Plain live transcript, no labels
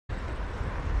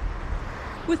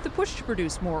With the push to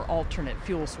produce more alternate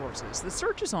fuel sources, the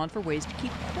search is on for ways to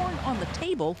keep corn on the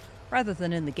table rather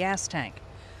than in the gas tank.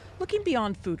 Looking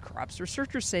beyond food crops,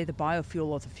 researchers say the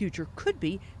biofuel of the future could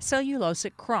be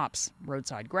cellulosic crops,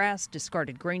 roadside grass,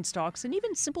 discarded grain stalks, and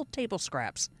even simple table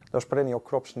scraps. Those perennial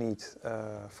crops need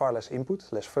far less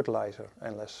input, less fertilizer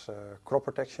and less crop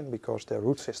protection because their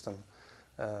root system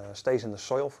stays in the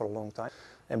soil for a long time.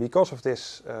 And because of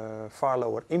this far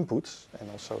lower inputs and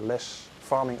also less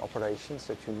farming operations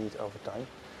that you need over time,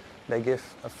 they give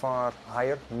a far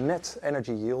higher net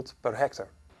energy yield per hectare.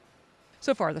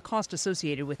 So far, the cost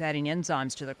associated with adding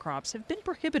enzymes to the crops have been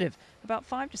prohibitive, about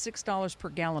 $5 to $6 per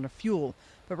gallon of fuel.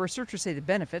 But researchers say the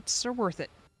benefits are worth it.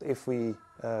 If we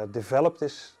develop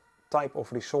this type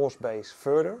of resource base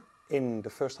further in the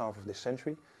first half of this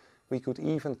century, we could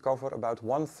even cover about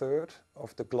 1/3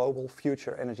 of the global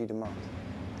future energy demand.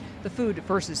 The food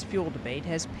versus fuel debate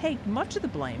has pegged much of the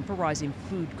blame for rising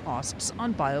food costs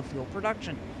on biofuel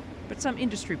production. But some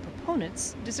industry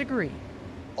proponents disagree.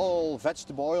 All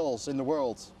vegetable oils in the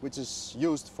world, which is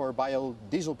used for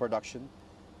biodiesel production,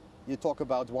 you talk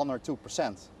about 1 or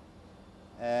 2%.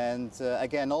 And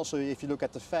again, also if you look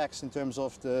at the facts in terms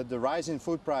of the rise in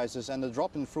food prices and the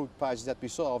drop in food prices that we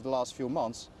saw over the last few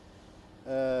months,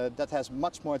 that has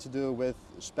much more to do with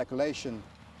speculation.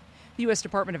 The U.S.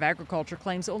 Department of Agriculture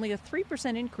claims only a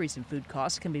 3% increase in food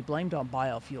costs can be blamed on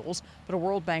biofuels, but a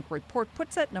World Bank report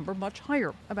puts that number much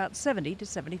higher, about 70 to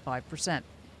 75%.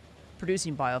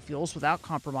 Producing biofuels without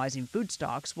compromising food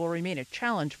stocks will remain a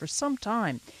challenge for some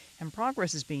time, and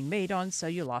progress is being made on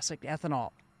cellulosic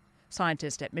ethanol.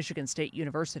 Scientists at Michigan State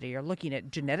University are looking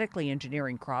at genetically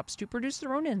engineering crops to produce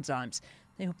their own enzymes.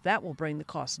 They hope that will bring the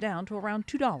cost down to around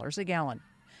 $2 a gallon.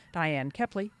 Diane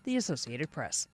Kepley, The Associated Press.